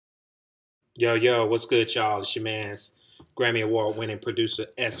Yo, yo, what's good, y'all? It's your man's Grammy Award winning producer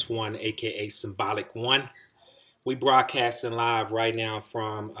S1, aka Symbolic One. We broadcasting live right now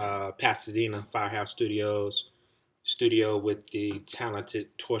from Pasadena Firehouse studio with the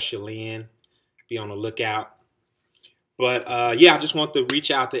talented Torsha Lynn. Be on the lookout. But yeah, I just want to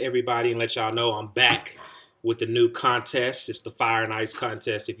reach out to everybody and let y'all know I'm back with the new contest. It's the Fire and Ice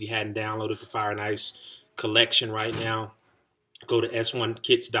contest. If you hadn't downloaded the Fire and Ice collection right now, go to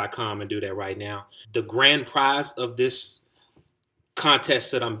s1kits.com and do that right now. The grand prize of this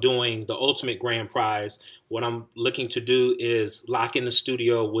contest that I'm doing, the ultimate grand prize, what I'm looking to do is lock in the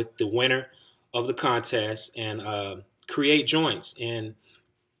studio with the winner of the contest and create joints. And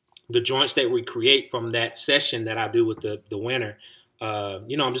the joints that we create from that session that I do with the winner, I'm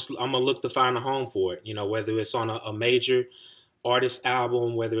gonna look to find a home for it. You know, whether it's on a major artist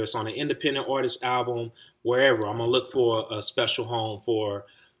album, whether it's on an independent artist album, wherever, I'm gonna look for a special home for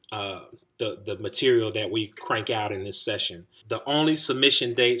uh, the material that we crank out in this session. The only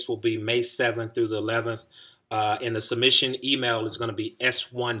submission dates will be May 7th through the 11th, and the submission email is going to be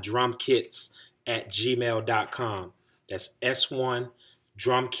s1drumkits@gmail.com. That's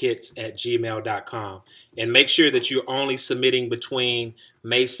s1drumkits@gmail.com. And make sure that you're only submitting between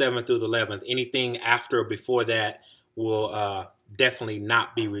May 7th through the 11th. Anything after or before that will definitely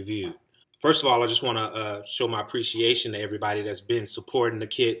not be reviewed. First of all, I just want to show my appreciation to everybody that's been supporting the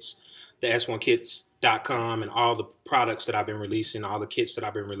kits, the s1kits.com, and all the products that I've been releasing, all the kits that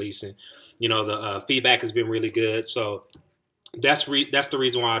I've been releasing. You know, the feedback has been really good. So that's the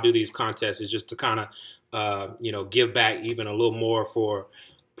reason why I do these contests, is just to kind of, give back even a little more for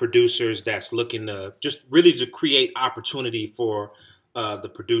producers that's looking to just really to create opportunity for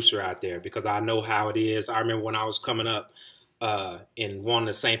the producer out there, because I know how it is. I remember when I was coming up and wanting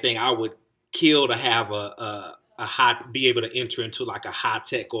the same thing, I would kill to have be able to enter into like a High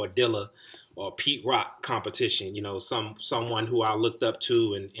Tech or Dilla or Pete Rock competition. You know, someone who I looked up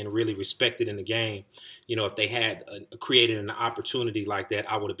to and really respected in the game. You know, if they had created an opportunity like that,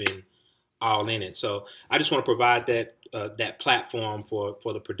 I would have been all in it. So I just want to provide that platform for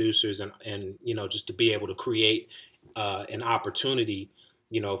the producers and just to be able to create an opportunity,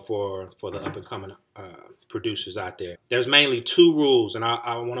 for the up and coming producers out there. There's mainly two rules, and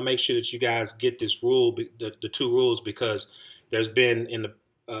I want to make sure that you guys get this rule, the two rules, because there's been in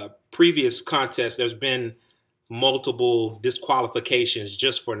the previous contest, there's been multiple disqualifications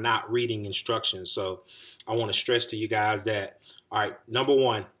just for not reading instructions. So I want to stress to you guys that, all right, number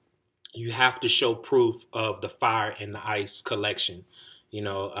one, you have to show proof of the Fire and the Ice collection.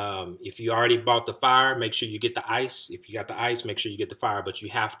 If you already bought the Fire, make sure you get the Ice. If you got the Ice, make sure you get the Fire. But you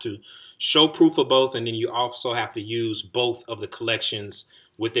have to show proof of both, and then you also have to use both of the collections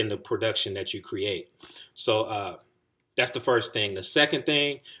within the production that you create. So that's the first thing. The second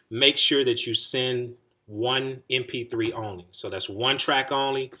thing, make sure that you send one MP3 only. So that's one track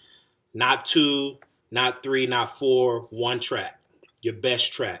only, not two, not three, not four, one track, your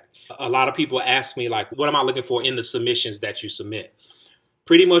best track. A lot of people ask me, like, what am I looking for in the submissions that you submit?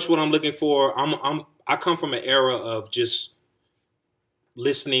 Pretty much what I'm looking for, I come from an era of just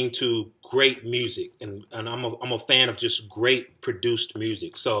listening to great music, and I'm a fan of just great produced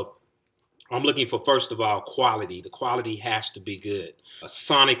music. So I'm looking for, first of all, quality. The quality has to be good.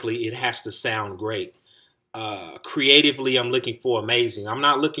 Sonically, it has to sound great. Creatively, I'm looking for amazing. I'm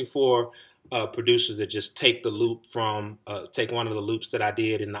not looking for producers that just take the loop from, take one of the loops that I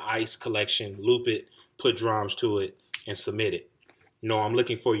did in the Ice collection, loop it, put drums to it, and submit it. I'm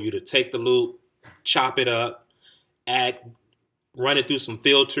looking for you to take the loop, chop it up, run it through some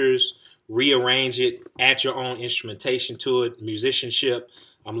filters, rearrange it, add your own instrumentation to it, musicianship.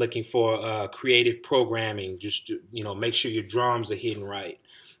 I'm looking for creative programming. Just make sure your drums are hitting right.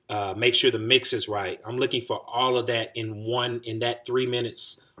 Make sure the mix is right. I'm looking for all of that in that 3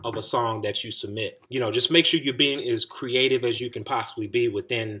 minutes of a song that you submit. Just make sure you're being as creative as you can possibly be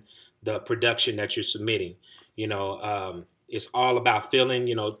within the production that you're submitting. It's all about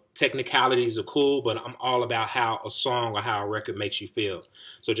feeling. Technicalities are cool, but I'm all about how a song or how a record makes you feel.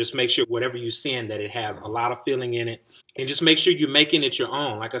 So just make sure whatever you send, that it has a lot of feeling in it, and just make sure you're making it your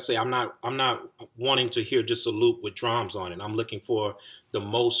own. Like I say, I'm not wanting to hear just a loop with drums on it. I'm looking for the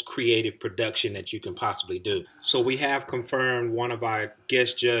most creative production that you can possibly do. So we have confirmed one of our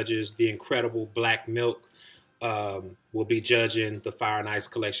guest judges, the incredible Black Milk, will be judging the Fire and Ice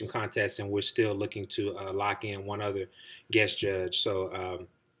collection contest, and we're still looking to lock in one other guest judge. So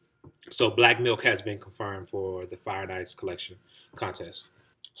Black Milk has been confirmed for the Fire and Ice collection contest.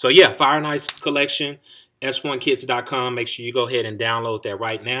 So yeah, Fire and Ice collection, s1kits.com. Make sure you go ahead and download that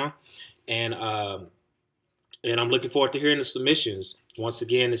right now. And I'm looking forward to hearing the submissions. Once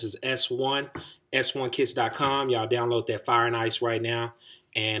again, this is S1, s1kits.com. Y'all download that Fire and Ice right now,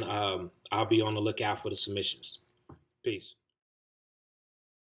 and I'll be on the lookout for the submissions. Peace.